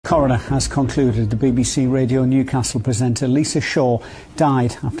Coroner has concluded the BBC Radio Newcastle presenter Lisa Shaw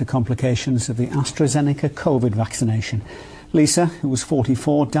died after complications of the AstraZeneca COVID vaccination. Lisa, who was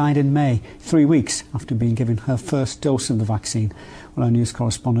 44, died in May, 3 weeks after being given her first dose of the vaccine. Well, our news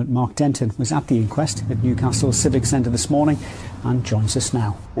correspondent Mark Denton was at the inquest at Newcastle Civic Centre this morning and joins us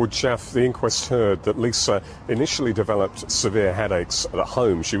now. Well, Jeff, the inquest heard that Lisa initially developed severe headaches at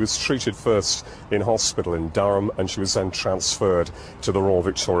home. She was treated first in hospital in Durham and she was then transferred to the Royal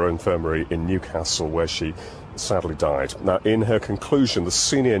Victoria Infirmary in Newcastle, where she sadly died. Now, in her conclusion, the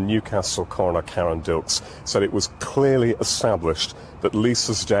senior Newcastle coroner, Karen Dilks, said it was clearly established that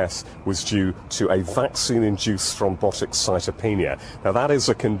Lisa's death was due to a vaccine-induced thrombotic cytopenia. Now, that is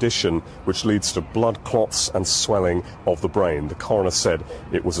a condition which leads to blood clots and swelling of the brain. The coroner said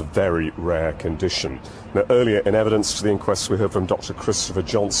it was a very rare condition. Now, earlier in evidence to the inquest, we heard from Dr. Christopher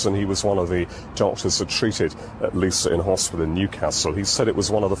Johnson. He was one of the doctors that treated Lisa in hospital in Newcastle. He said it was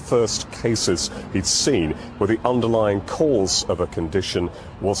one of the first cases he'd seen where the underlying cause of a condition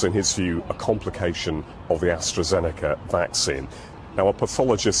was, in his view, a complication of the AstraZeneca vaccine. Now, a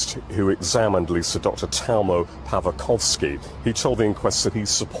pathologist who examined Lisa, Dr. Taumo Pavakovsky, he told the inquest that he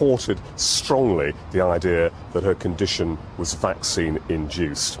supported strongly the idea that her condition was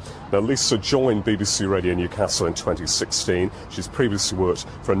vaccine-induced. Now, Lisa joined BBC Radio Newcastle in 2016. She's previously worked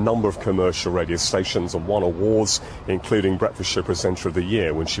for a number of commercial radio stations and won awards, including Breakfast Show Presenter of the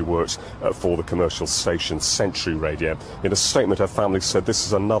Year when she worked for the commercial station Century Radio. In a statement, her family said, "This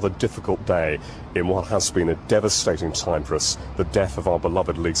is another difficult day in what has been a devastating time for us. The death of our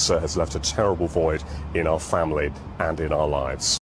beloved Lisa has left a terrible void in our family and in our lives."